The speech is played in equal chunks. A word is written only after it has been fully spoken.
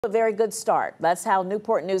A very good start. That's how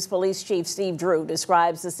Newport News Police Chief Steve Drew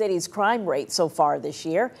describes the city's crime rate so far this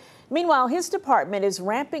year. Meanwhile, his department is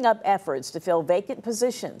ramping up efforts to fill vacant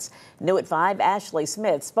positions. New at 5, Ashley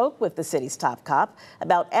Smith spoke with the city's top cop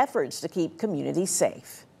about efforts to keep communities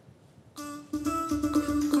safe.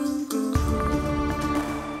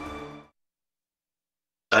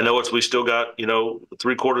 I know we still got,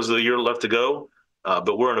 3/4 of the year left to go.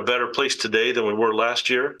 But we're in a better place today than we were last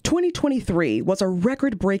year. 2023 was a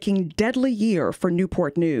record-breaking deadly year for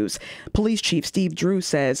Newport News. Police Chief Steve Drew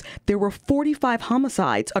says there were 45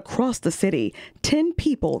 homicides across the city, 10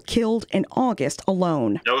 people killed in August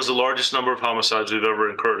alone. That was the largest number of homicides we've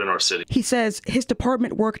ever incurred in our city. He says his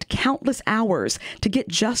department worked countless hours to get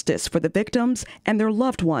justice for the victims and their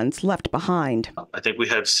loved ones left behind. I think we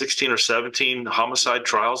had 16 or 17 homicide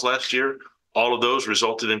trials last year. All of those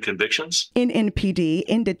resulted in convictions. NPD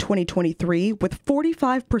ended 2023 with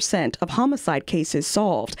 45% of homicide cases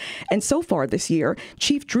solved. And so far this year,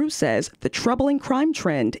 Chief Drew says the troubling crime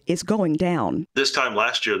trend is going down. This time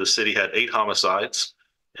last year, the city had 8 homicides,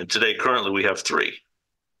 and today, currently, we have 3.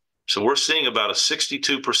 So we're seeing about a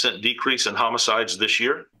 62% decrease in homicides this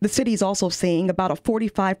year. The city's also seeing about a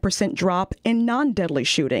 45% drop in non-deadly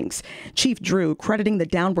shootings. Chief Drew crediting the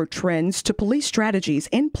downward trends to police strategies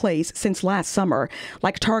in place since last summer,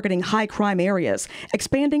 like targeting high crime areas,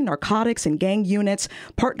 expanding narcotics and gang units,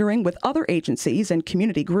 partnering with other agencies and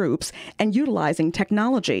community groups, and utilizing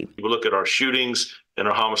technology. We look at our shootings and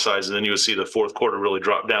our homicides, and then you would see the fourth quarter really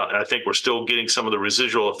drop down. And I think we're still getting some of the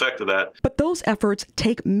residual effect of that. But those efforts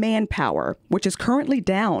take manpower, which is currently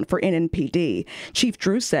down for NPD. Chief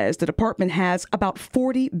Drew says the department has about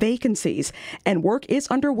 40 vacancies, and work is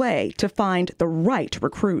underway to find the right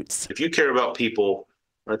recruits. If you care about people,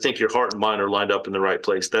 I think your heart and mind are lined up in the right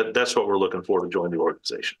place. That's what we're looking for to join the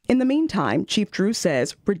organization. In the meantime, Chief Drew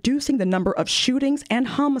says reducing the number of shootings and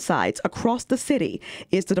homicides across the city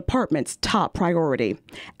is the department's top priority.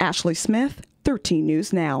 Ashley Smith, 13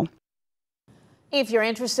 News Now. If you're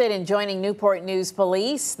interested in joining Newport News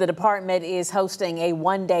Police, the department is hosting a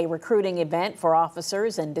one-day recruiting event for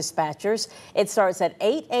officers and dispatchers. It starts at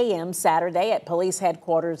 8 a.m. Saturday at police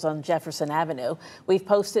headquarters on Jefferson Avenue. We've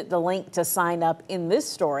posted the link to sign up in this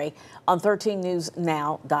story on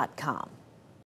 13newsnow.com.